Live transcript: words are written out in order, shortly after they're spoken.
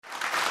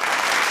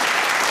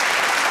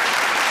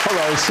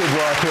Hello, Sid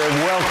Roth here, and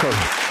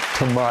welcome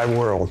to my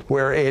world,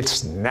 where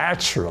it's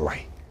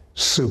naturally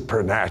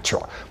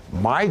supernatural.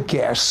 My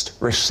guest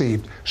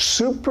received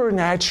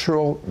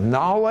supernatural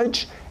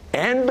knowledge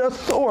and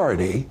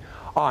authority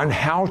on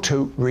how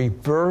to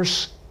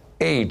reverse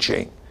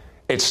aging.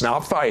 It's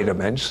not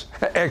vitamins,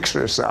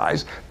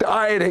 exercise,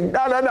 dieting,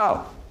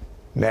 no.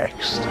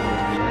 Next.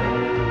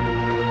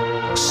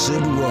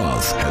 Sid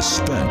Roth has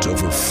spent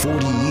over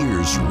 40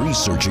 years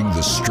researching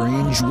the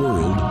strange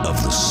world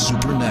of the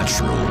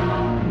supernatural.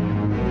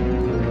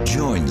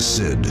 Join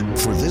Sid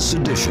for this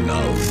edition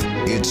of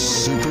It's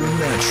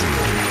Supernatural.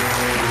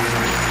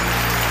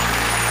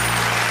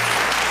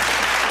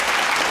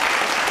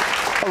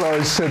 Hello,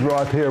 it's Sid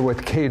Roth here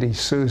with Katie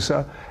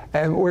Souza,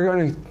 and we're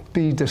going to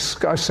be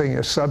discussing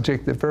a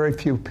subject that very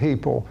few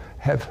people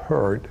have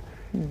heard.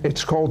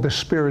 It's called the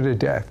spirit of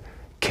death.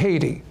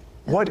 Katie,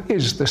 what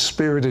is the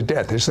spirit of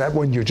death? Is that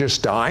when you're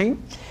just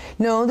dying?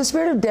 No, the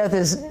spirit of death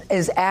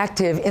is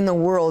active in the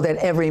world at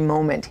every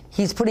moment.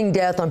 He's putting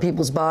death on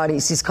people's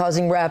bodies. He's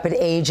causing rapid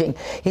aging.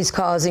 He's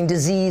causing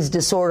disease,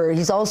 disorder.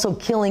 He's also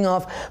killing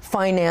off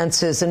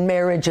finances and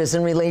marriages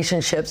and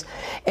relationships.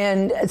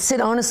 And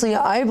Sid, honestly,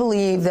 I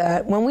believe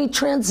that when we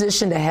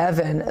transition to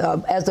heaven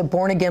as a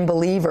born-again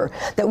believer,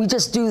 that we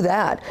just do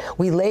that.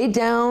 We lay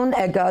down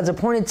at God's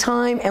appointed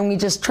time and we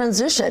just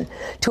transition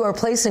to our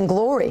place in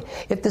glory.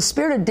 If the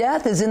spirit of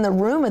death is in the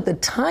room at the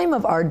time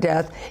of our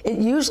death, it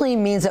usually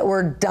means that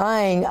we're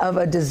dying of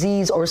a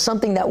disease or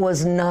something that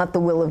was not the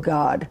will of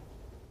God.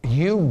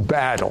 You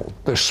battled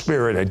the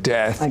spirit of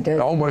death. I did.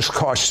 It almost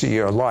cost you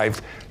your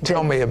life.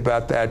 Tell me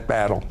about that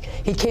battle.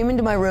 He came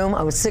into my room.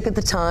 I was sick at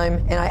the time,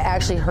 and I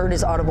actually heard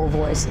his audible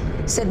voice.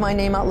 He said my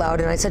name out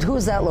loud, and I said, "Who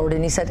is that, Lord?"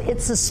 And he said,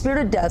 "It's the spirit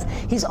of death.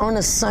 He's on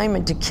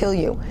assignment to kill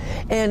you."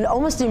 And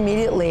almost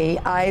immediately,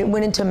 I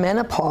went into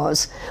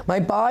menopause. My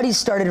body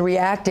started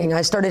reacting.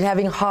 I started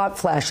having hot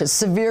flashes,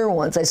 severe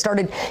ones. I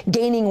started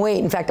gaining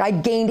weight. In fact, I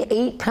gained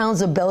 8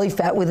 pounds of belly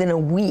fat within a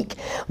week.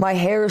 My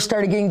hair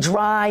started getting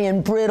dry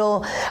and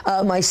brittle.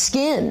 My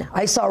skin,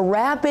 I saw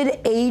rapid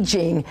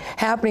aging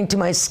happening to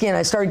my skin.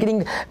 I started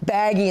getting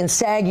baggy and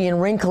saggy and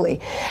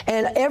wrinkly.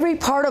 And every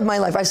part of my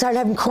life, I started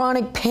having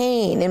chronic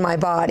pain in my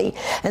body.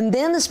 And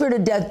then the spirit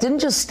of death didn't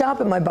just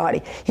stop at my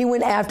body. He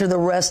went after the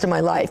rest of my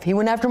life. He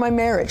went after my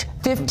marriage.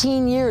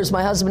 15 years,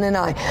 my husband and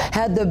I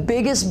had the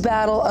biggest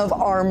battle of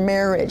our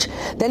marriage.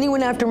 Then he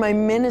went after my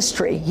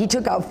ministry. He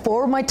took out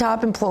 4 of my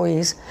top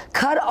employees,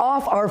 cut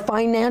off our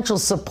financial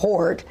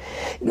support,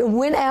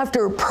 went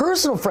after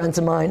personal friends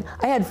of mine.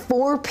 I had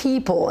 4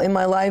 people in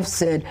my life,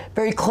 Sid,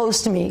 very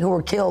close to me, who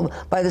were killed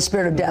by the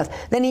spirit of death.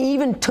 Then he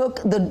even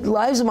took the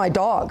lives of my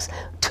dogs.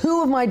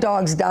 2 of my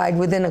dogs died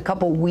within a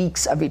couple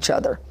weeks of each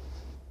other.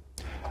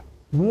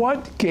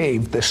 What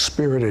gave the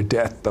spirit of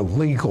death the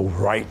legal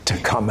right to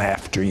come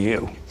after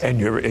you and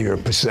your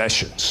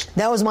possessions?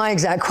 That was my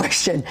exact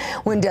question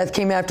when death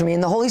came after me.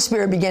 And the Holy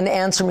Spirit began to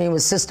answer me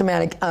with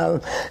systematic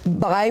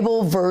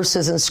Bible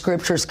verses and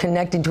scriptures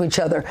connecting to each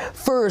other.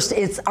 First,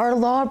 it's our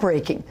law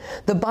breaking.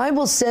 The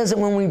Bible says that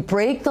when we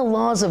break the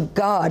laws of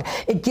God,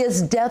 it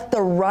gives death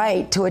the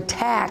right to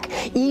attack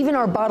even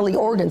our bodily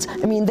organs.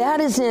 I mean, that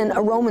is in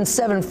Romans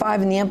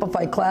 7:5 in the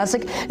Amplified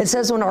Classic. It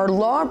says when our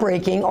law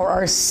breaking or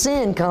our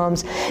sin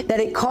comes, that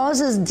it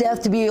causes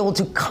death to be able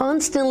to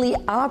constantly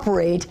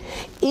operate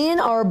in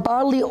our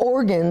bodily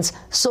organs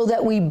so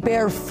that we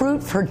bear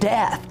fruit for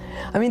death.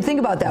 I mean, think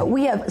about that.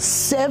 We have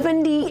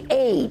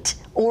 78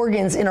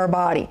 organs in our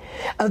body.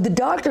 The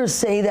doctors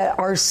say that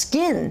our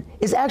skin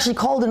is actually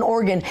called an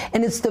organ,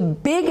 and it's the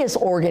biggest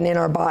organ in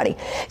our body.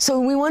 So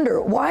we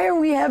wonder, why are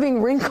we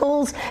having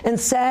wrinkles and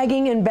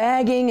sagging and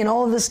bagging and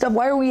all of this stuff?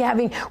 Why are we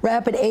having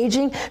rapid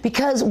aging?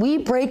 Because we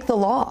break the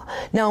law.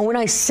 Now, when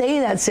I say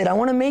that, Sid, I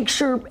want to make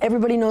sure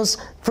everybody knows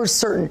for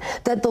certain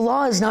that the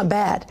law is not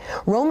bad.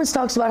 Romans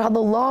talks about how the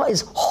law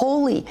is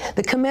holy.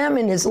 The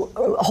commandment is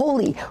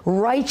holy,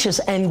 righteous,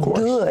 and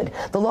good.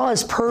 The law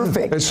is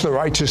perfect. It's the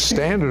righteous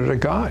standard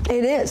of God.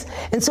 It is.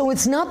 And so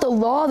it's not the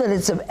law that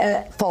it's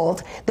at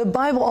fault. The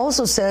Bible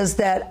also says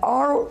that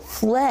our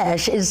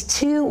flesh is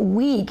too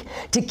weak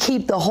to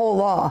keep the whole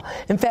law.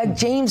 In fact,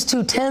 James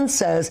 2:10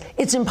 says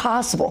it's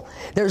impossible.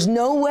 There's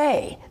no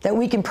way that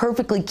we can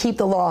perfectly keep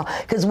the law,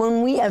 because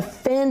when we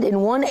offend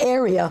in one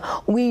area,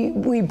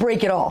 we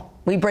break it all.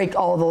 We break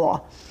all of the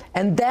law.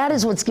 And that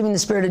is what's giving the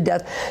spirit of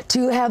death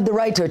to have the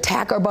right to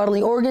attack our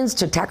bodily organs,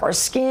 to attack our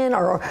skin,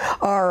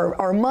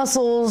 our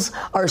muscles,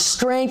 our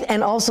strength,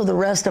 and also the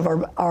rest of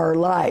our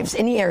lives,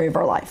 any area of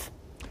our life.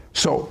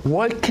 So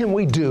what can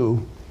we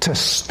do to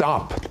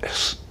stop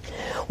this?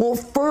 Well,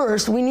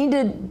 first, we need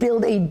to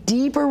build a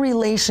deeper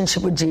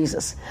relationship with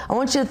Jesus. I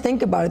want you to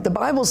think about it. The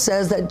Bible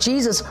says that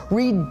Jesus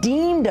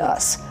redeemed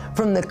us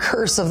from the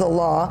curse of the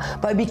law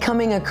by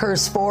becoming a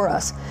curse for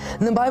us.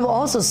 And the Bible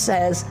also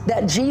says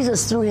that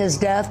Jesus, through his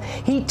death,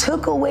 he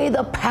took away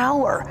the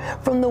power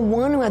from the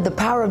one who had the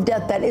power of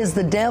death, that is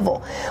the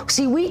devil.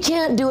 See, we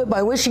can't do it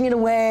by wishing it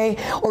away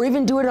or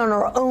even do it on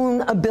our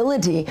own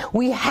ability.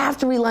 We have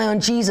to rely on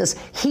Jesus.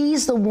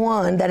 He's the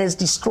one that has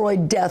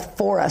destroyed death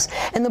for us.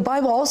 And the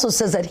Bible also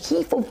says that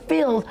he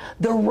fulfilled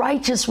the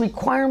righteous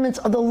requirements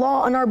of the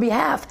law on our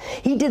behalf.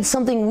 He did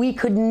something we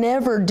could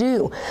never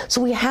do.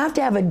 So we have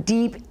to have a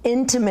deep,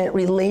 intimate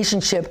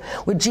relationship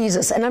with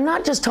Jesus. And I'm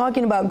not just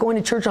talking about going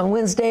to church on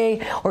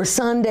Wednesday or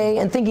Sunday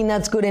and thinking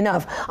that's good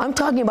enough. I'm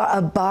talking about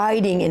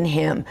abiding in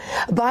him,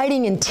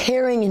 abiding and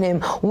tarrying in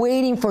him,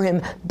 waiting for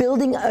him,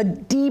 building a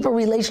deeper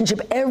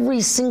relationship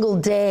every single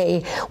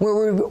day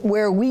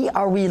where we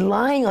are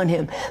relying on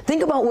him.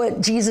 Think about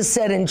what Jesus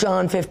said in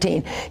John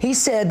 15. He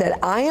said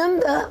that I am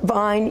the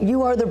vine,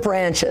 you are the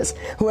branches.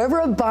 Whoever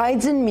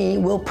abides in me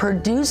will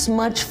produce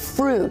much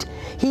fruit.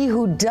 He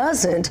who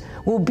doesn't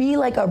will be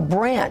like a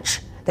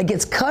branch that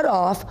gets cut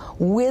off,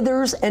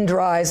 withers, and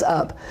dries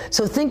up.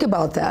 So think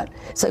about that.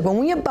 It's like when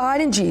we abide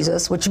in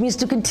Jesus, which means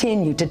to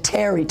continue, to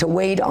tarry, to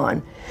wait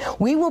on,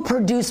 we will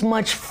produce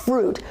much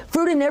fruit.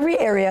 Fruit in every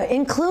area,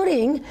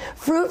 including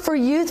fruit for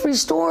youth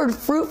restored,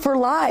 fruit for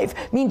life.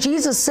 I mean,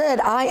 Jesus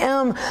said, I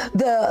am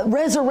the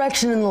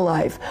resurrection and the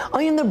life.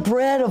 I am the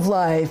bread of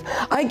life.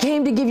 I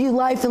came to give you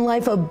life and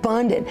life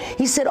abundant.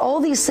 He said all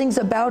these things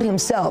about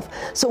himself.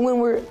 So when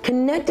we're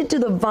connected to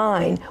the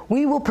vine,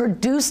 we will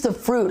produce the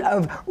fruit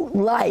of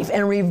life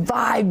and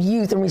revived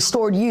youth and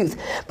restored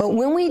youth. But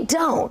when we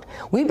don't,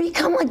 we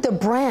become like the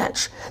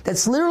branch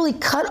that's literally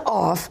cut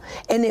off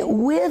and it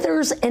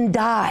withers and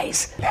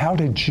dies. How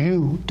did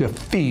you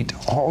defeat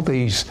all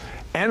these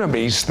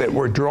enemies that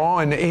were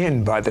drawn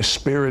in by the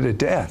spirit of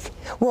death?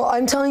 Well,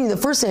 I'm telling you, the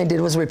first thing I did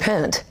was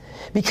repent.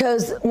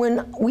 Because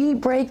when we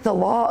break the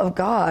law of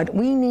God,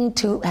 we need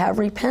to have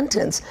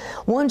repentance.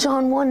 1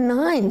 John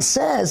 1:9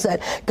 says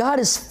that God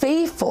is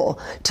faithful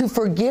to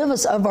forgive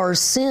us of our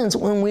sins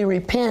when we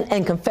repent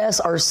and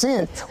confess our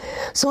sins.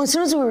 So as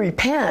soon as we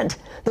repent,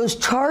 those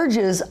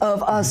charges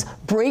of us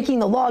breaking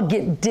the law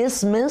get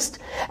dismissed.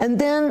 And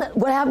then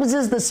what happens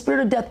is the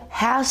spirit of death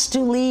has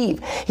to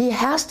leave. He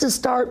has to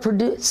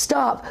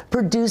stop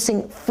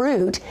producing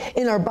fruit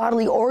in our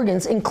bodily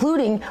organs,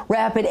 including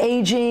rapid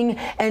aging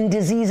and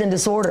disease and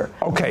disorder.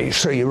 Okay,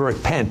 so you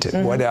repented.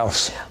 Mm-hmm. What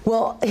else?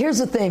 Well, here's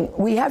the thing.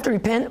 We have to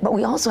repent, but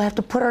we also have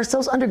to put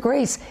ourselves under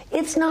grace.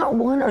 It's not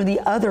one or the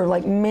other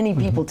like many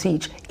people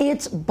teach.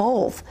 It's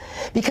both.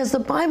 Because the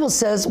Bible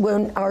says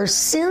when our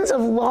sins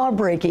of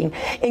law-breaking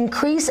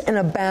increase and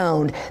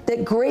abound,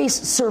 that grace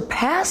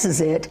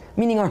surpasses it,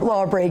 meaning our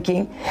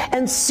law-breaking,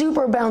 and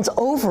superabounds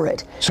over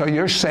it. So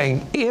you're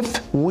saying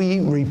if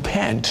we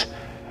repent,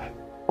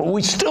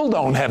 we still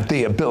don't have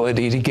the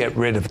ability to get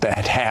rid of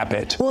that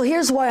habit. Well,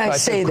 here's why I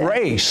say that.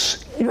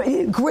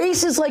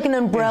 Grace is like an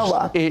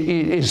umbrella.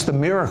 Is the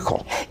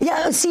miracle.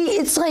 Yeah, see,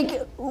 it's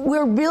like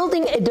we're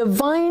building a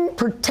divine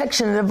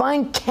protection, a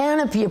divine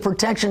canopy of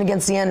protection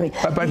against the enemy.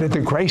 But the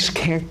grace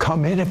can't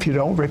come in if you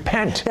don't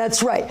repent.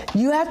 That's right.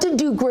 You have to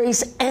do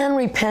grace and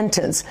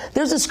repentance.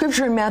 There's a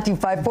scripture in Matthew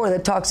 5:4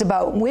 that talks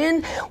about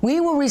when we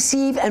will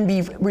receive and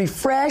be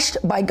refreshed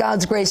by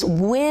God's grace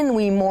when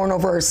we mourn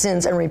over our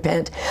sins and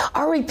repent.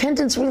 Our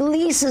repentance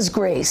releases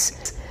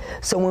grace.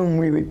 So when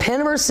we repent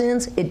of our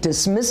sins, it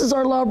dismisses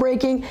our law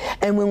breaking.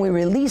 And when we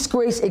release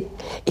grace,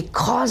 it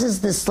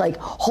causes this like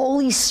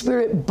Holy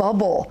Spirit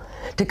bubble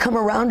to come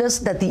around us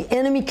that the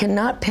enemy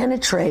cannot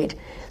penetrate.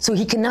 So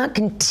he cannot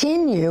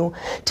continue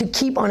to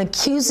keep on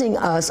accusing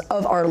us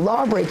of our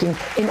law breaking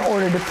in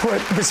order to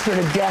put the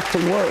spirit of death to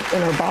work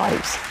in our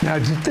bodies. Now,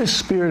 did this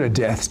spirit of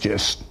death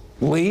just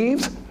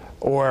leave?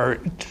 Or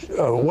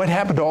what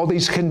happened to all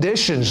these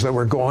conditions that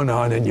were going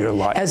on in your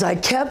life? As I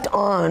kept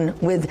on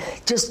with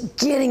just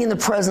getting in the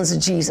presence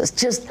of Jesus,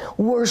 just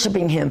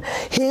worshiping him,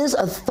 his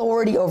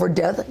authority over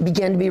death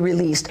began to be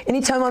released.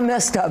 Anytime I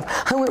messed up,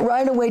 I went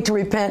right away to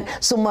repent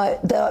so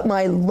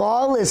my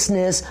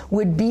lawlessness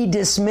would be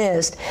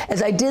dismissed.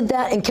 As I did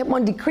that and kept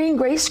on decreeing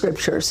grace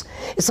scriptures,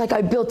 it's like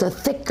I built a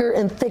thicker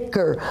and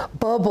thicker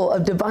bubble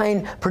of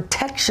divine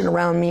protection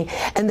around me.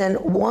 And then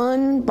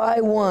one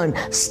by one,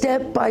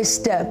 step by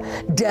step,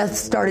 death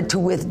started to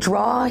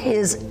withdraw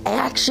his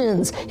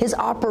actions, his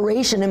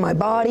operation in my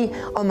body,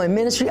 on my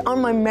ministry,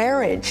 on my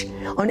marriage,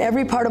 on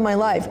every part of my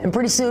life. And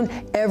pretty soon,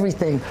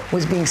 everything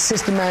was being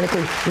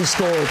systematically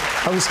restored.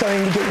 I was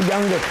starting to get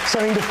younger,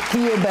 starting to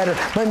feel better.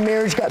 My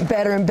marriage got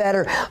better and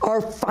better.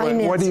 Our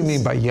finances. What do you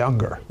mean by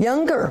younger?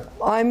 Younger.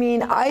 I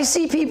mean, I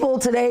see people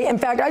today. In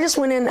fact, I just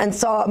went in and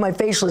saw my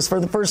facialist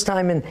for the first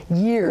time in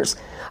years.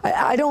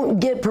 I don't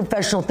get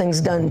professional things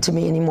done to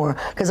me anymore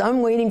because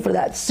I'm waiting for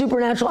that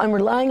supernatural. I'm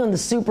relying on the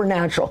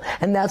supernatural,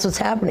 and that's what's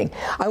happening.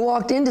 I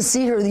walked in to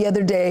see her the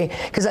other day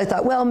because I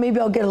thought, well, maybe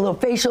I'll get a little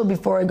facial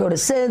before I go to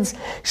Sid's.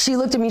 She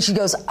looked at me, she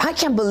goes, I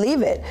can't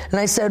believe it. And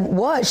I said,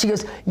 what? She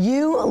goes,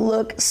 you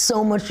look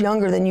so much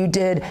younger than you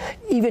did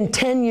even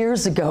 10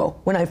 years ago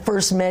when I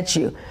first met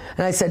you.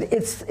 And I said,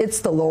 it's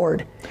the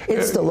Lord.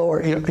 It's the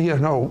Lord. You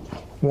know,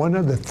 one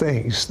of the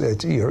things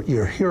that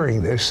you're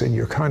hearing this and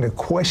you're kind of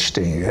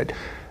questioning it,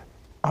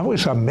 I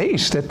was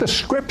amazed at the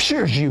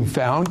scriptures you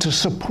found to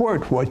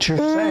support what you're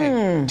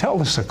saying.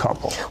 Tell us a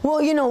couple. Well,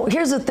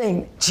 here's the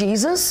thing.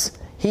 Jesus,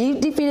 he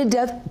defeated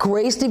death.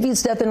 Grace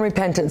defeats death and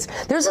repentance.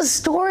 There's a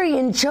story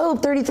in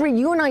Job 33.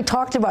 You and I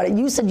talked about it.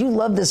 You said you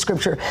love this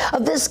scripture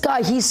of this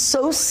guy. He's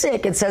so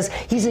sick. It says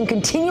he's in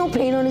continual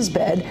pain on his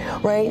bed,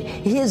 right?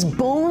 His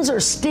bones are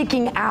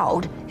sticking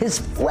out. His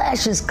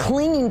flesh is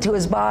clinging to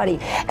his body.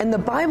 And the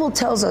Bible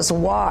tells us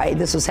why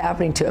this was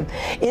happening to him.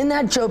 In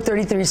that Job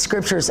 33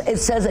 scriptures, it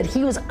says that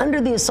he was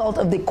under the assault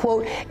of the,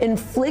 quote,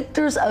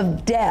 inflictors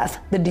of death,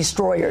 the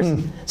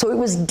destroyers. So it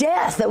was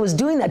death that was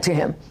doing that to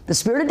him, the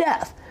spirit of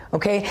death.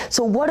 Okay,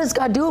 so what does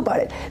God do about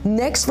it?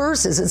 Next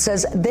verses, it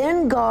says,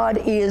 then God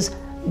is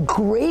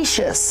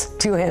gracious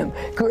to him.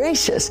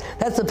 Gracious.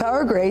 That's the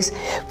power of grace.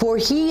 For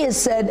he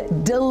has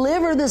said,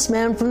 deliver this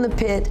man from the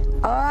pit.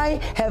 I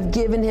have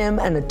given him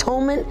an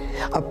atonement,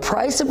 a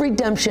price of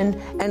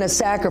redemption, and a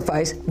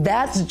sacrifice.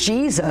 That's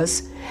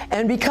Jesus.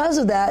 And because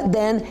of that,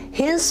 then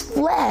his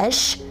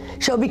flesh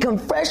shall become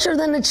fresher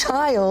than a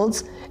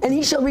child's, and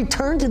he shall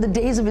return to the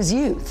days of his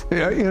youth.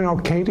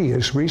 Katie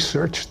has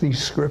researched these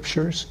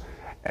scriptures.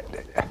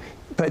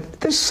 But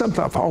this is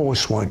something I've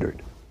always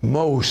wondered.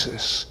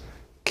 Moses,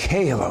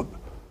 Caleb,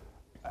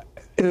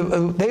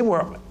 they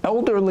were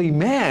elderly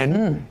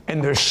men,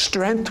 and their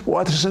strength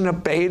wasn't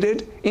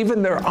abated.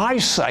 Even their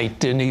eyesight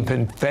didn't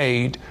even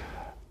fade.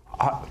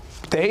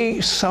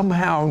 They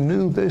somehow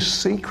knew this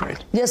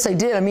secret. Yes, they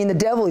did. I mean, the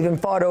devil even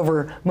fought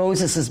over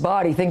Moses'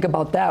 body. Think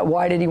about that.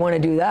 Why did he want to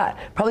do that?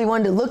 Probably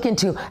wanted to look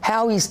into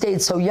how he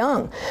stayed so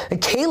young.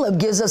 And Caleb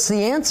gives us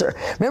the answer.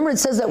 Remember, it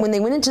says that when they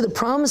went into the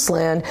promised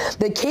land,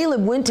 that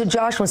Caleb went to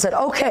Joshua and said,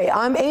 okay,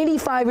 I'm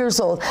 85 years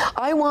old.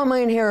 I want my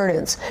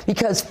inheritance.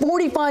 Because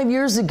 45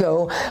 years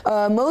ago,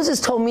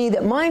 Moses told me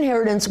that my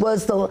inheritance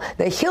was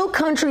the hill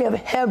country of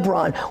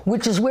Hebron,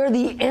 which is where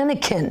the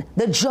Anakim,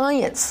 the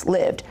giants,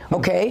 lived.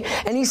 Okay?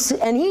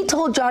 And he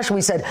told Joshua,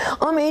 he said,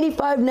 I'm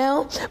 85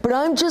 now, but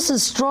I'm just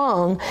as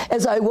strong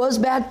as I was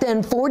back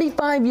then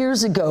 45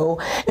 years ago.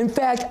 In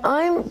fact,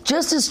 I'm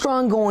just as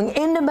strong going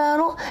into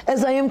battle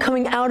as I am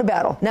coming out of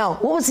battle. Now,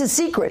 what was his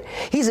secret?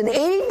 He's an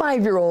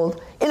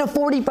 85-year-old in a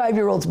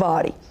 45-year-old's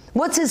body.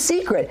 What's his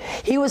secret?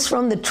 He was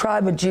from the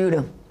tribe of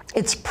Judah.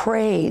 It's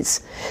praise.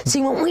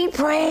 See, when we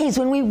praise,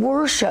 when we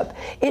worship,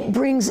 it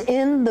brings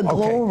in the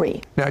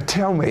glory. Now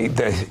tell me,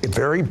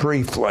 very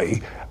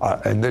briefly,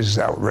 and this is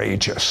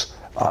outrageous,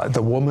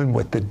 the woman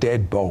with the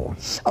dead bone.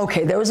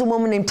 Okay, there was a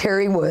woman named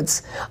Terry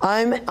Woods.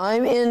 I'm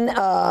in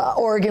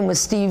Oregon with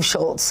Steve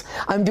Schultz.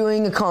 I'm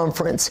doing a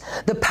conference.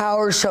 The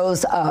power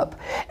shows up.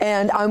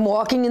 And I'm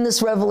walking in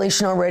this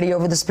revelation already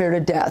over the spirit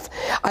of death.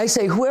 I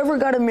say, whoever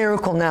got a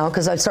miracle now,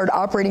 because I started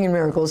operating in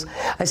miracles,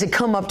 I said,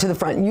 come up to the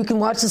front. And you can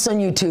watch this on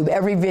YouTube.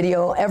 Every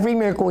video, every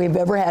miracle we've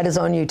ever had is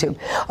on YouTube.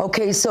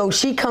 Okay, so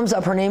she comes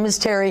up. Her name is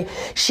Terry.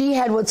 She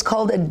had what's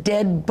called a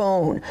dead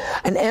bone.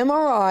 An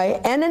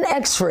MRI and an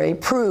X-ray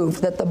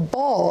proved that the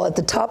ball at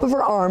the top of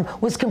her arm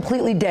was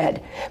completely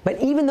dead. But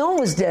even though it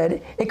was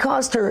dead, it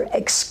caused her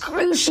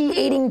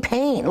excruciating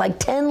pain, like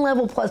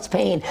 10-level plus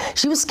pain.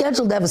 She was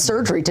scheduled to have a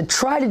surgery to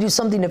try to do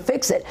something to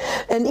fix it.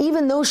 And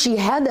even though she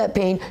had that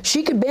pain,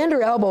 she could bend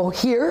her elbow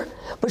here,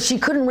 but she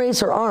couldn't raise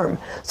her arm.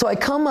 So I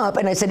come up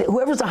and I said,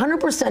 whoever's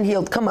 100%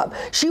 healed, come up.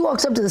 She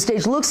walks up to the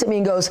stage, looks at me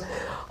and goes,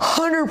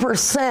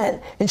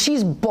 100%. And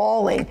she's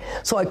bawling.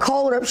 So I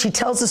call her up. She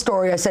tells the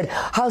story. I said,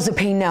 how's the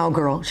pain now,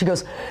 girl? She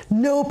goes,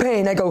 no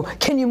pain. I go,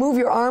 can you move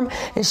your arm?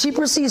 And she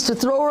proceeds to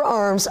throw her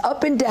arms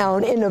up and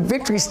down in a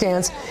victory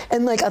stance,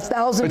 and like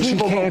 1,000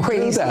 people go crazy. But she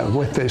can't do that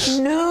with this.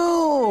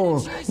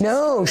 No.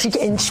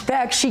 In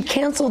fact, she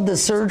canceled the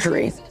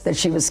surgery that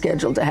she was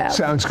scheduled to have.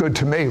 Sounds good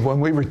to me. When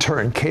we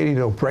return, Katie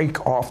will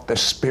break off the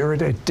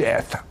spirit of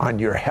death on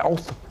your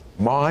health,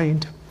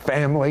 mind,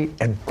 family,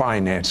 and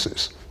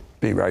finances.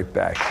 Be right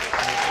back.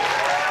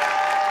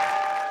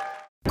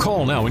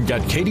 Call now and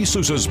get Katie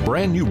Souza's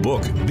brand new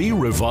book, Be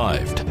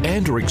Revived,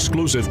 and her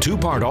exclusive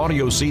 2-part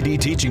audio CD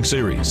teaching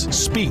series,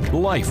 Speak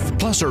Life,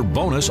 plus her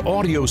bonus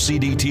audio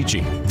CD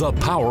teaching, The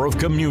Power of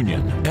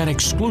Communion, an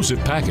exclusive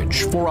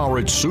package for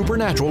our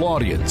Supernatural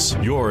audience.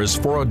 Yours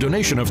for a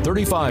donation of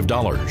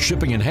 $35.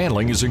 Shipping and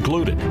handling is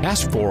included.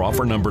 Ask for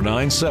offer number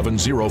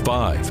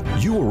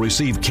 9705. You will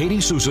receive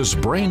Katie Souza's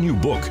brand new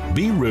book,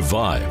 Be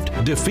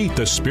Revived, Defeat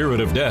the Spirit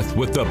of Death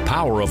with the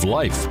Power of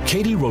Life.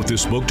 Katie wrote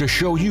this book to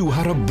show you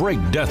how to break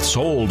death's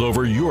hold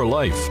over your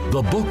life.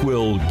 The book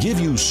will give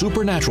you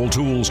supernatural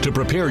tools to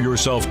prepare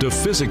yourself to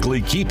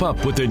physically keep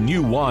up with the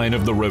new wine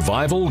of the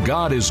revival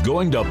God is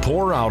going to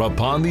pour out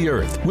upon the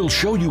earth. We'll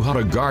show you how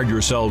to guard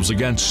yourselves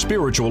against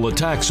spiritual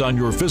attacks on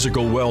your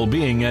physical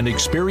well-being and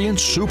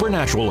experience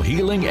supernatural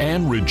healing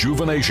and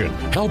rejuvenation.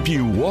 Help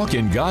you walk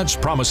in God's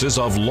promises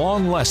of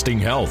long-lasting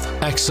health.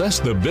 Access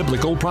the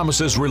biblical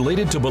promises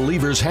related to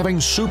believers having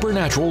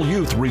supernatural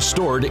youth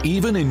restored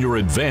even in your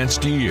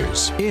advanced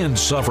years. End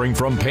suffering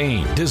from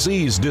pain,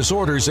 disease,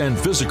 disorders, and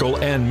physical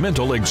and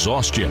mental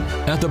exhaustion.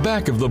 At the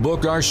back of the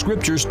book are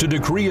scriptures to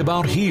decree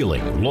about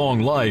healing, long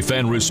life,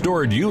 and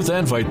restored youth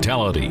and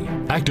vitality.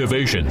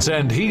 Activations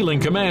and healing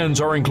commands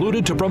are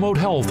included to promote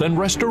health and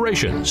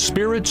restoration,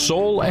 spirit,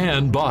 soul,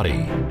 and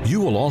body.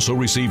 You will also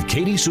receive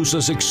Katie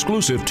Sousa's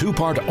exclusive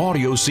 2-part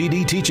audio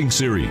CD teaching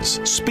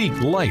series,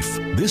 Speak Life.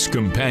 This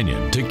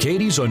companion to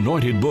Katie's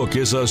anointed book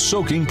is a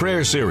soaking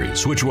prayer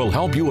series, which will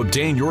help you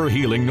obtain your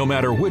healing no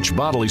matter which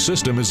bodily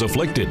system is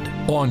afflicted.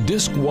 On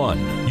Disc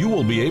 1, you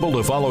will be able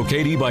to follow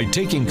Katie by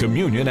taking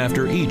communion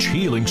after each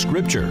healing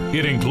scripture.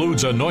 It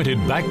includes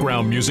anointed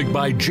background music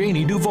by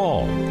Janie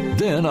Duvall.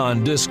 Then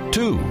on Disc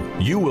 2,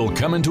 you will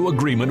come into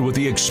agreement with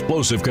the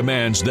explosive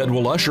commands that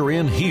will usher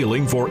in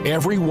healing for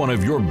every one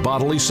of your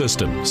bodily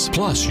systems.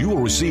 Plus, you will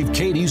receive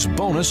Katie's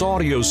bonus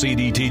audio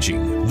CD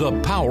teaching, The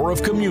Power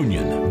of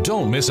Communion.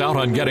 Don't miss out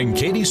on getting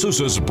Katie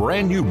Sousa's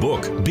brand new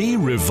book, Be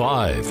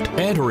Revived,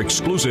 and her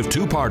exclusive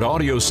 2-part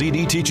audio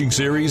CD teaching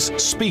series,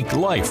 Speak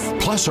Life,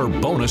 plus her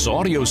bonus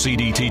audio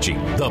CD teaching,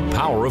 The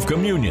Power of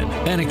Communion,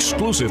 an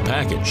exclusive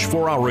package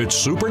for our It's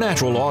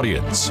Supernatural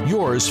audience.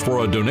 Yours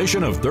for a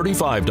donation of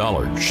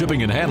 $35.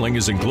 Shipping and handling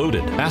is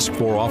included. Ask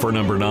for offer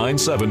number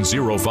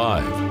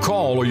 9705.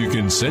 Call or you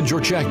can send your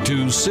check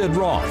to Sid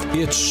Roth.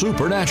 It's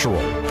Supernatural.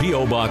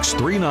 P.O. Box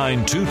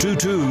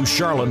 39222,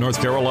 Charlotte,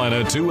 North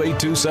Carolina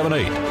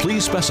 28278.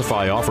 Please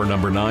specify offer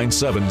number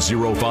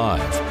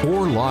 9705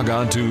 or log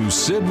on to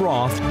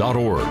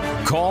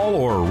sidroth.org. Call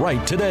or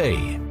write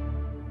today.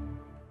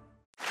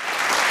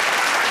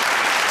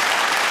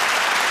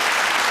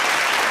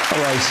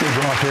 All right, Sid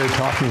Roth here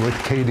talking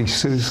with Katie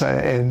Sousa,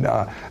 and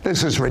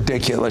this is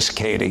ridiculous,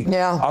 Katie.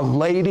 Yeah. A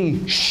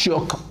lady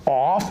shook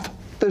off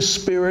the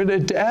spirit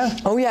of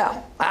death? Oh,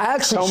 yeah. I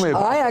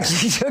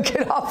actually took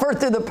it off her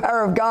through the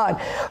power of God.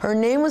 Her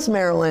name was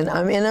Marilyn.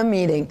 I'm in a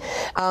meeting.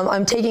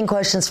 I'm taking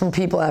questions from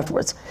people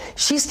afterwards.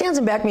 She stands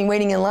in back of me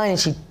waiting in line, and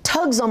she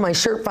tugs on my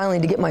shirt finally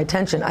to get my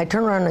attention. I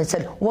turned around and I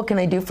said, "What can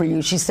I do for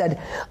you?" She said,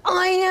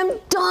 "I am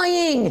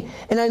dying."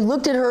 And I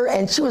looked at her,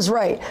 and she was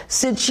right.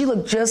 Sid, she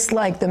looked just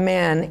like the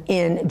man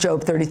in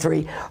Job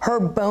 33. Her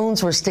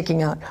bones were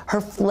sticking out. Her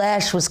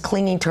flesh was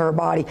clinging to her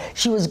body.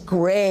 She was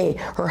gray.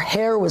 Her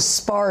hair was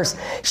sparse.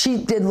 She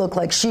did look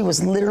like she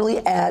was literally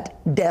at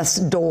death's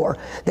door.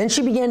 Then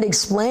she began to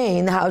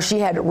explain how she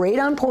had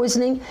radon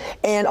poisoning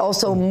and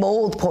also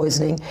mold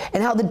poisoning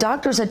and how the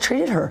doctors had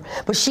treated her,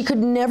 but she could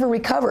never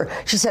recover.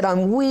 She said,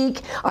 "I'm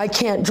weak. I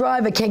can't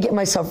drive. I can't get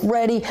myself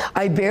ready.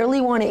 I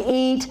barely want to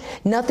eat.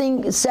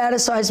 Nothing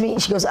satisfies me."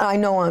 She goes, "I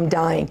know I'm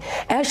dying."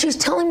 As she's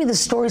telling me the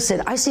story,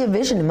 Sid, I see a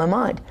vision in my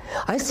mind.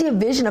 I see a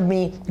vision of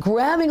me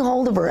grabbing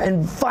hold of her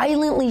and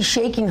violently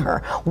shaking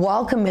her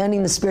while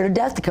commanding the spirit of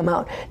death to come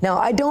out. Now,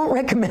 I don't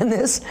recommend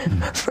this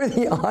for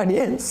the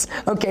audience.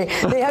 Okay,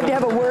 they have to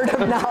have a word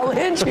of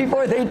knowledge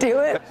before they do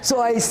it.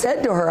 So I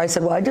said to her, I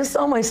said, "Well, I just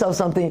saw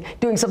myself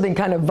doing something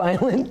kind of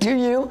violent to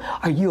you.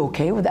 Are you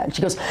okay with that?" And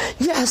she goes,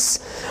 "Yes,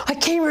 I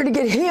came here to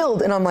get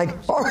healed." And I'm like,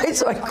 all right.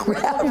 So I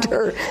grabbed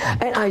her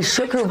and I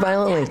shook her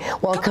violently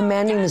while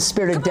commanding the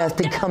spirit of death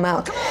to come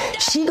out.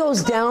 She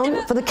goes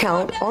down for the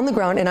count on the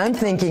ground, and I'm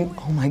thinking,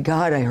 oh my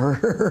God, I heard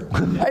her.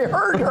 I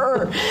heard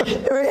her.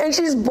 And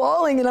she's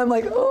bawling, and I'm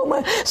like, oh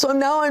my. So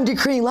now I'm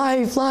decreeing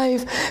life,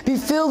 life, be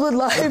filled with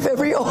life,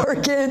 every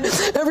organ,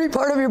 every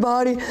part of your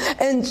body.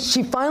 And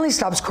she finally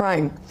stops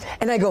crying.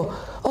 And I go,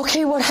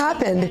 okay, what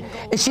happened?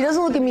 And she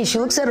doesn't look at me. She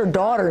looks at her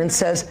daughter and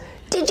says,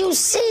 "Did you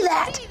see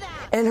that?"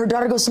 And her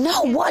daughter goes,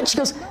 "No, what?" She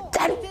goes,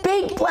 "That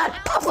big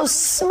black puff of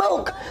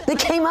smoke that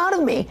came out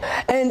of me."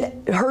 And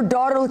her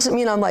daughter looks at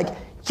me, and I'm like,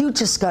 "You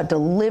just got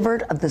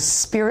delivered of the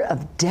spirit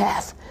of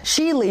death."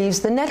 She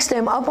leaves. The next day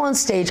I'm up on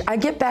stage. I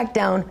get back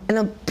down, and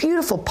a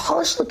beautiful,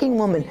 polished-looking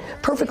woman,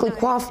 perfectly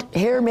coiffed,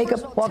 hair,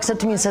 makeup, walks up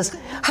to me and says,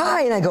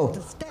 "Hi." And I go,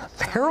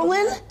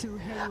 "Marilyn?"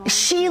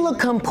 She looked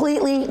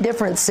completely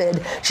different,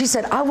 Sid. She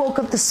said, "I woke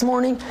up this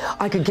morning.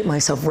 I could get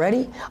myself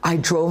ready. I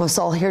drove us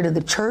all here to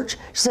the church."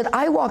 She said,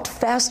 "I walked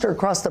faster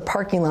across the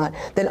parking lot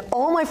than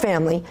all my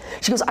family."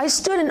 She goes, "I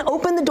stood and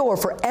opened the door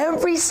for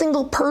every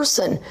single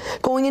person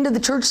going into the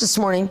church this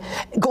morning,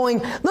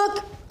 going, 'Look,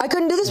 I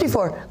couldn't do this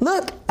before.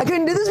 Look, I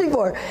couldn't do this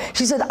before."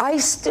 She said, "I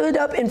stood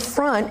up in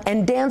front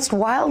and danced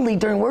wildly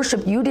during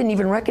worship. You didn't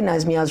even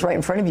recognize me. I was right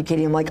in front of you,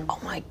 Katie." I'm like, oh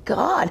my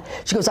God.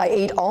 She goes, "I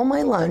ate all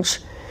my lunch."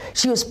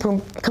 She was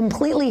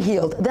completely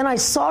healed. Then I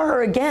saw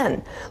her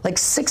again, like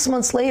 6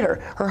 months later.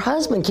 Her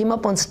husband came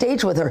up on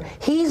stage with her.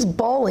 He's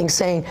bawling,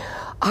 saying,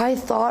 "I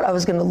thought I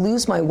was going to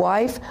lose my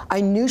wife. I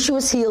knew she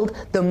was healed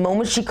the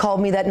moment she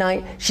called me that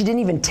night. She didn't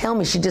even tell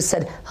me. She just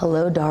said,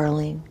 'Hello,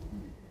 darling.'"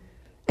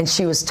 And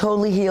she was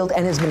totally healed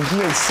and has been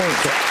healed since.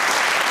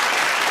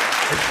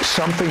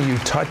 Something you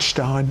touched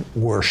on,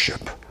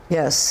 worship.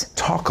 Yes.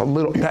 Talk a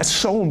little, that's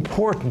so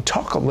important.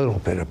 Talk a little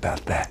bit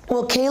about that.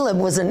 Well, Caleb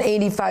was an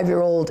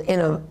 85-year-old in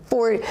a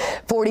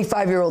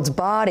 45-year-old's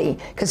body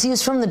because he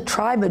was from the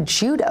tribe of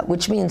Judah,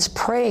 which means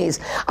praise.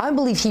 I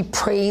believe he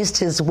praised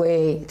his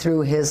way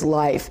through his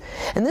life.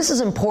 And this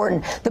is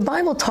important. The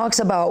Bible talks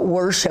about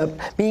worship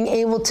being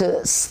able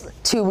to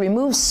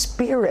remove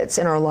spirits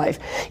in our life.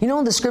 You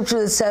know the scripture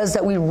that says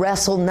that we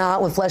wrestle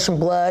not with flesh and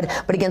blood,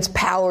 but against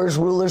powers,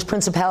 rulers,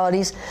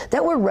 principalities?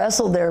 That word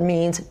wrestle there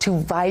means to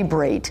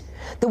vibrate.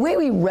 The way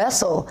we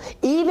wrestle,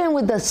 even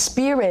with the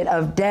spirit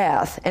of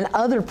death and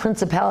other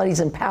principalities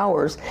and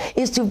powers,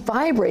 is to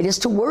vibrate, is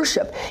to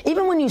worship.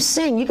 Even when you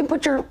sing, you can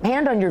put your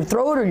hand on your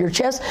throat or your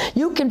chest.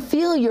 You can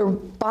feel your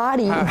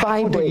body vibrating.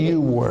 How do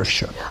you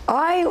worship?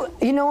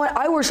 You know what?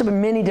 I worship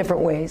in many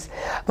different ways.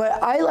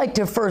 But I like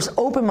to first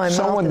open my mouth.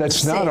 Someone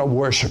that's not a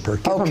worshiper,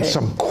 give them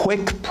some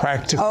quick,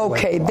 practical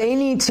advice. They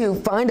need to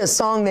find a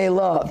song they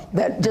love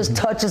that just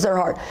touches their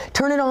heart.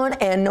 Turn it on,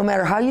 and no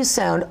matter how you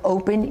sound,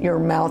 open your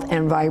mouth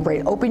and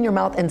vibrate. Open your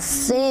mouth and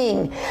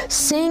sing.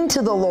 Sing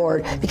to the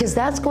Lord, because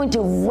that's going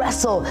to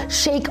wrestle,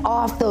 shake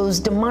off those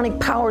demonic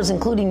powers,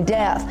 including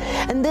death.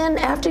 And then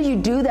after you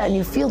do that and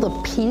you feel the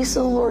peace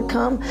of the Lord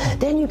come,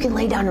 then you can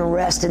lay down and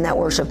rest in that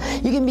worship.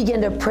 You can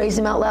begin to praise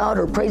Him out loud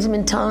or praise Him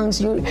in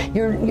tongues,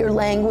 your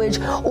language,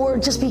 or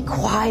just be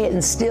quiet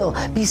and still.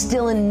 Be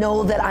still and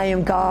know that I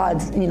am God,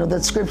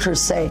 the scriptures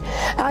say.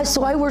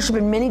 So I worship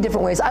in many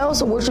different ways. I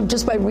also worship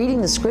just by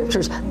reading the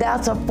scriptures.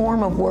 That's a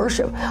form of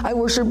worship. I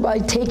worship by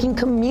taking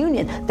communion.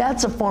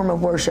 That's a form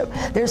of worship.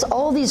 There's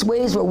all these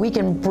ways where we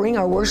can bring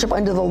our worship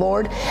unto the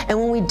Lord, and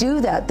when we do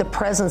that, the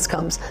presence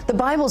comes. The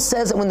Bible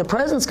says that when the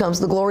presence comes,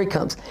 the glory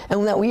comes,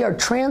 and that we are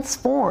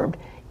transformed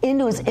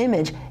into His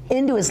image,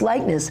 into His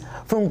likeness,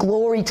 from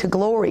glory to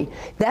glory.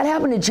 That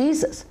happened to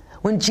Jesus.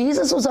 When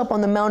Jesus was up on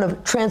the Mount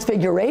of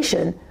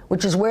Transfiguration,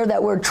 which is where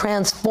that word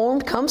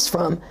transformed comes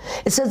from,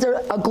 it says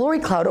there a glory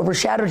cloud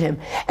overshadowed Him,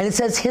 and it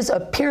says His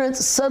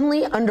appearance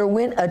suddenly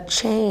underwent a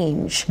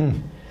change.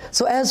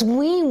 So as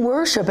we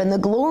worship and the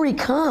glory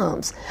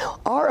comes,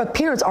 our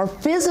appearance, our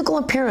physical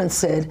appearance,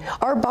 Sid,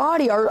 our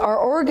body, our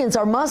organs,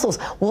 our muscles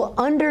will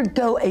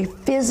undergo a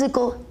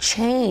physical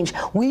change.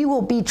 We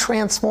will be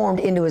transformed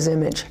into His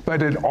image.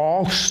 But it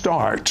all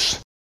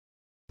starts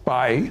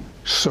by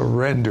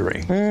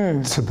surrendering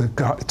to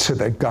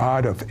the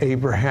God of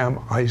Abraham,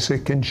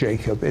 Isaac, and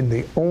Jacob in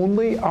the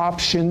only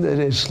option that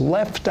is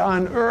left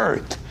on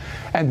earth,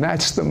 and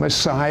that's the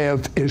Messiah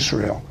of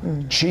Israel,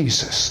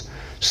 Jesus.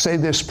 Say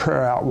this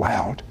prayer out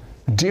loud.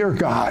 Dear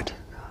God,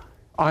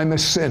 I'm a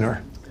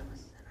sinner.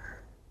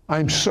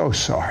 I'm so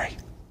sorry.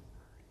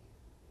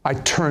 I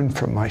turn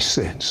from my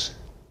sins.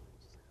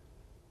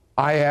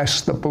 I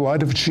ask the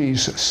blood of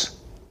Jesus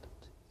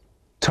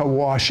to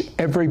wash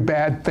every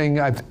bad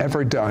thing I've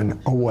ever done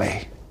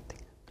away.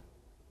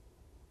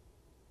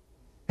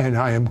 And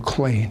I am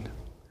clean.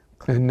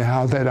 And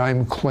now that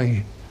I'm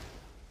clean,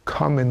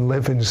 come and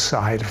live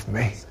inside of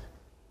me.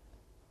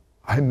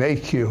 I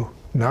make you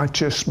not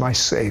just my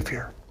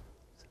Savior,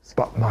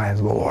 but my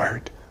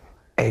Lord.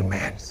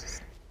 Amen.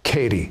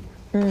 Katie,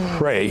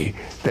 pray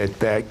that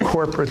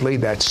corporately,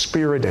 that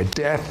spirit of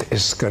death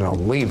is going to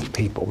leave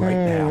people right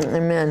now.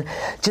 Amen.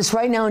 Just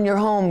right now in your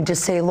home,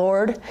 just say,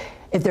 Lord,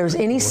 if there's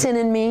any sin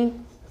in me,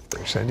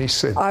 there's any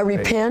sin, I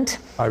repent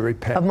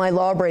of my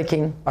law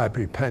breaking. I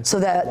repent so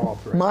that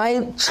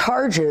my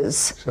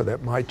charges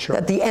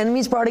that the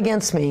enemies brought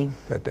against me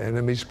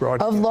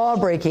of law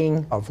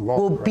breaking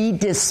will be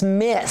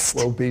dismissed.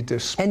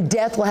 And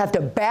death will have to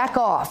back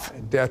off.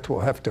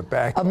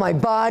 Of my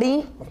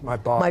body,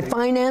 my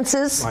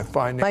finances,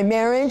 my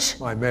marriage,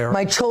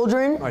 my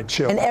children,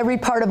 and every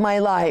part of my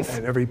life.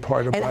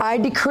 And I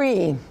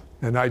decree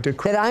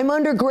that I'm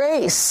under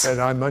grace.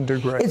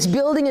 It's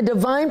building a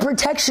divine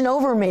protection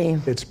over me.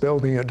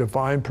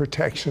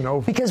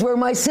 Because where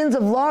my sins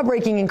of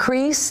law-breaking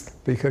increased,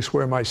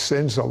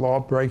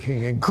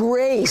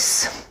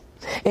 grace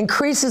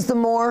increases the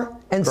more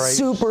and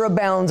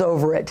superabounds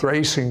over it.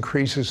 Grace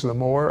increases the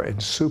more and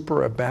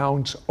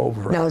superabounds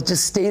over it. Now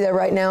just stay there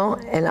right now,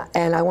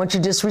 and I want you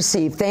to just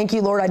receive. Thank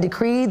you, Lord. I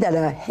decree that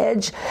a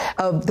hedge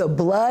of the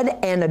blood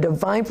and a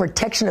divine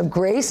protection of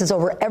grace is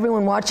over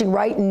everyone watching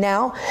right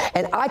now.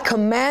 And I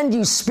command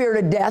you,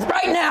 spirit of death,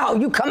 right now,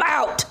 you come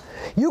out.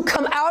 You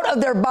come out of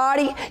their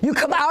body. You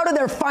come out of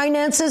their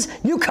finances.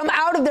 You come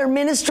out of their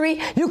ministry.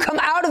 You come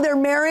out of their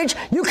marriage.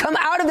 You come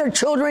out of their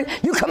children.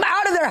 You come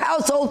out of their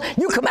household.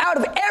 You come out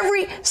of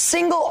every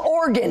single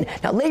organ.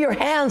 Now lay your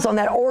hands on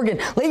that organ.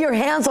 Lay your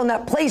hands on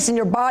that place in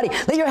your body.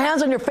 Lay your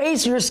hands on your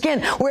face or your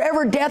skin,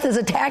 wherever death is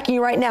attacking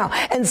you right now.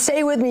 And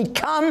say with me,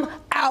 come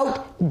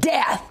out,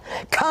 death.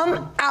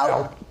 Come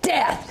out,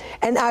 death.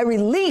 And I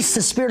release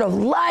the spirit of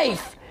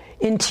life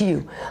into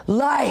you.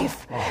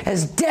 Life.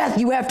 As death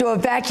you have to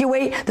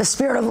evacuate, the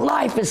Spirit of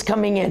life is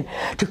coming in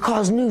to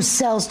cause new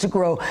cells to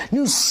grow,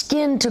 new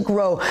skin to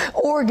grow,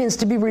 organs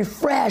to be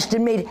refreshed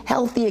and made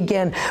healthy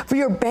again, for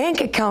your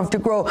bank account to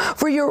grow,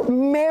 for your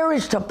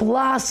marriage to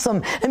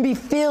blossom and be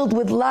filled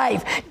with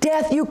life.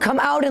 Death, you come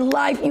out, and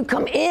life, you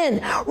come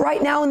in.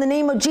 Right now, in the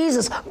name of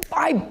Jesus,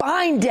 I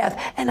bind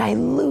death and I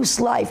loose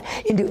life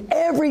into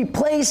every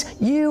place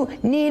you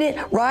need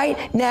it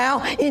right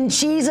now, in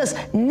Jesus'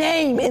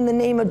 name, in the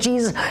name of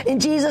Jesus, in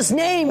Jesus'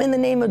 name, in the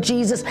name of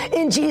Jesus,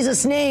 in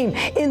Jesus' name,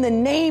 in the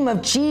name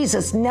of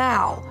Jesus.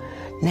 Now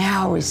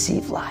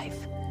receive life.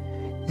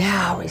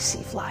 Now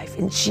receive life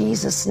in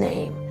Jesus'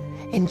 name.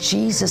 In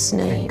Jesus'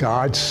 name. And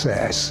God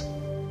says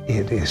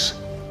it is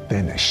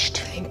finished.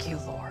 Thank you,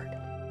 Lord.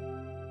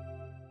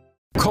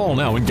 Call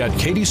now and get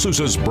Katie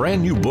Souza's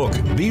brand new book,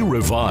 Be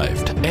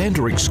Revived, and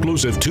her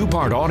exclusive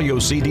 2-part audio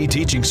CD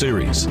teaching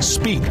series,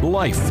 Speak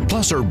Life,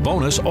 plus her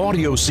bonus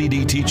audio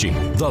CD teaching,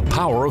 The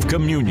Power of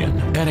Communion,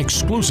 an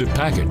exclusive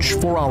package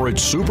for our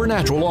It's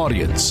Supernatural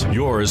audience.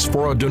 Yours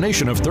for a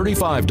donation of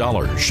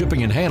 $35.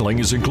 Shipping and handling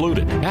is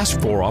included. Ask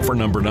for offer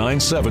number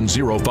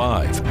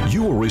 9705.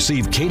 You will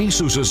receive Katie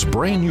Souza's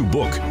brand new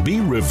book,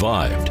 Be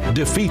Revived,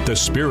 Defeat the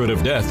Spirit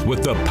of Death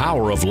with the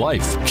Power of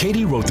Life.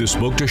 Katie wrote this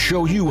book to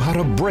show you how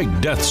to break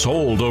death's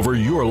hold over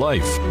your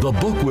life. The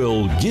book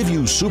will give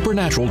you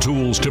supernatural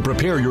tools to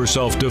prepare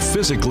yourself to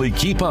physically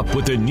keep up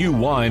with the new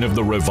wine of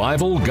the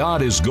revival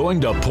God is going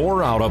to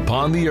pour out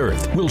upon the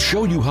earth. We'll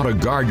show you how to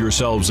guard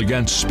yourselves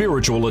against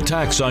spiritual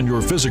attacks on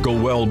your physical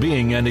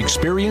well-being and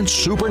experience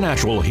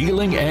supernatural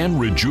healing and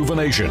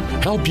rejuvenation.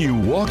 Help you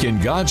walk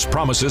in God's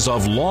promises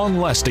of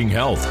long-lasting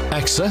health.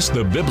 Access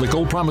the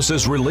biblical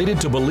promises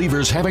related to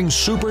believers having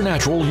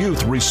supernatural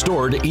youth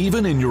restored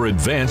even in your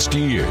advanced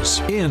years.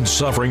 In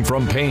suffering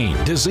from pain,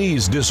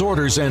 disease,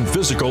 disorders, and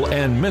physical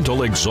and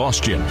mental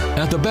exhaustion.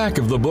 At the back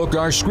of the book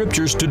are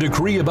scriptures to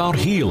decree about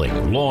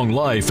healing, long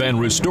life, and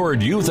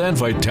restored youth and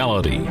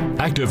vitality.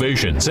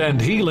 Activations and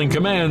healing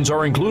commands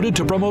are included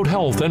to promote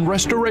health and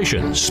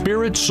restoration,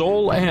 spirit,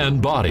 soul,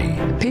 and body.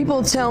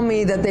 People tell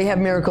me that they have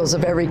miracles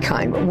of every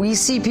kind. We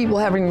see people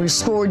having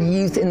restored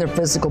youth in their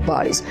physical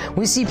bodies.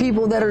 We see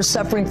people that are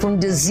suffering from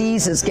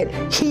diseases get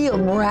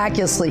healed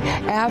miraculously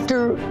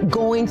after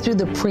going through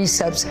the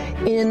precepts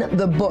in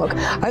the book.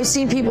 I've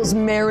seen people's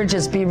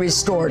marriages be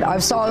restored.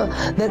 I've saw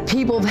that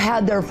people have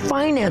had their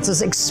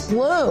finances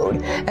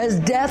explode as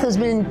death has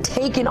been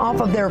taken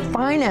off of their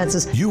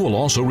finances. You will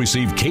also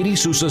receive Katie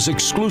Souza's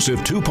exclusive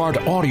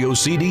 2-part audio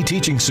CD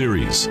teaching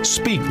series,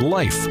 Speak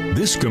Life.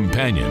 This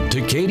companion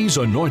to Katie's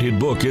anointed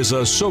book is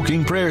a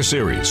soaking prayer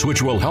series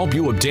which will help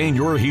you obtain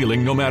your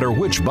healing no matter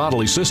which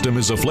bodily system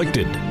is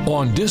afflicted.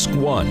 On Disc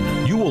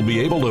 1, you will be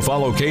able to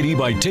follow Katie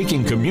by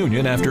taking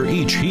communion after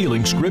each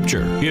healing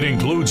scripture. It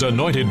includes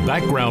anointed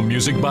background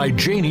music by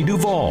Janie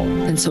Duvall.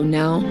 And so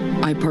now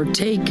I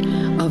partake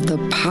of the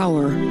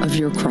power of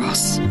your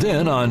cross.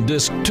 Then on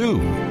Disc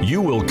 2,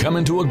 you will come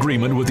into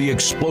agreement with the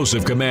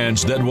explosive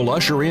commands that will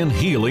usher in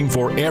healing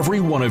for every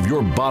one of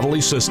your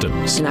bodily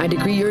systems. And I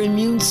decree your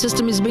immune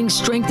system is being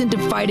strengthened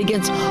to fight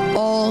against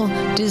all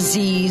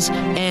disease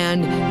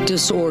and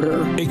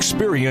disorder.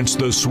 Experience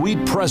the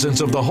sweet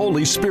presence of the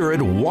Holy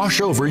Spirit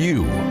wash over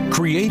you.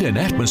 Create an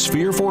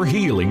atmosphere for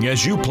healing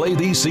as you play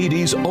these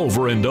CDs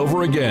over and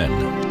over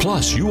again.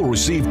 Plus, you will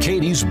receive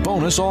Katie's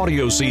bonus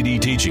audio CD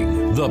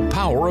teaching, The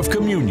Power of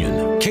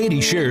Communion.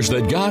 Katie shares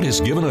that God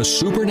has given a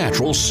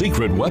supernatural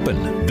secret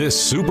weapon.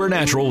 This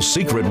supernatural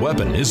secret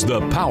weapon is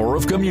the power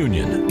of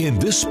communion. In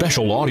this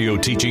special audio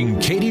teaching,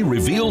 Katie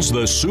reveals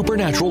the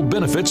supernatural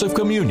benefits of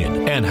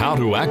communion and how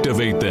to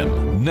activate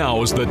them.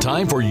 Now is the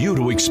time for you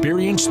to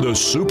experience the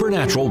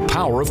supernatural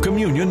power of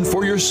communion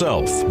for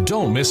yourself.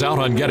 Don't miss out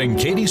on getting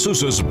Katie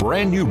Souza's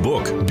brand new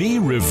book, Be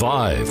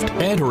Revived,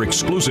 and her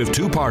exclusive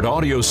 2-part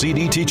audio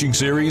CD teaching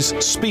series,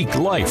 Speak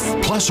Life,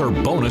 plus her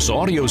bonus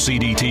audio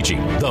CD teaching,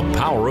 The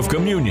Power of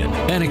Communion,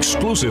 an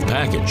exclusive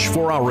package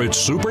for our It's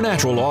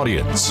Supernatural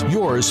audience.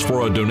 Yours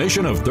for a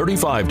donation of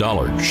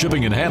 $35.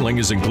 Shipping and handling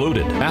is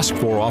included. Ask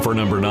for offer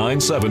number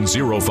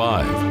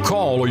 9705.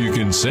 Call or you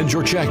can send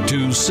your check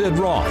to Sid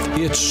Roth.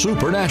 It's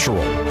Supernatural.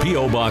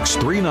 P.O. Box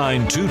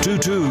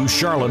 39222,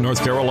 Charlotte,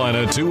 North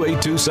Carolina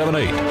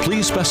 28278.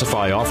 Please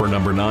specify offer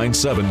number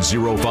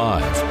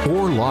 9705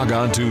 or log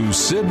on to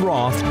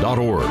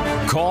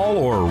sidroth.org. Call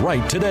or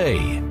write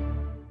today.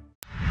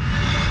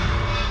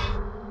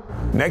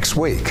 Next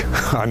week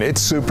on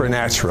It's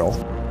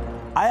Supernatural.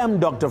 I am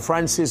Dr.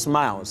 Francis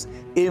Miles,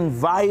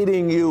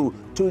 inviting you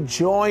to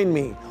join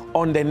me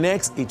on the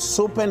next It's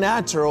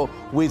Supernatural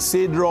with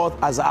Sid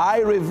Roth as I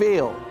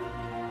reveal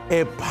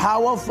a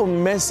powerful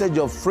message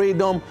of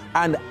freedom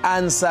and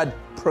answered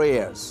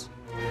prayers.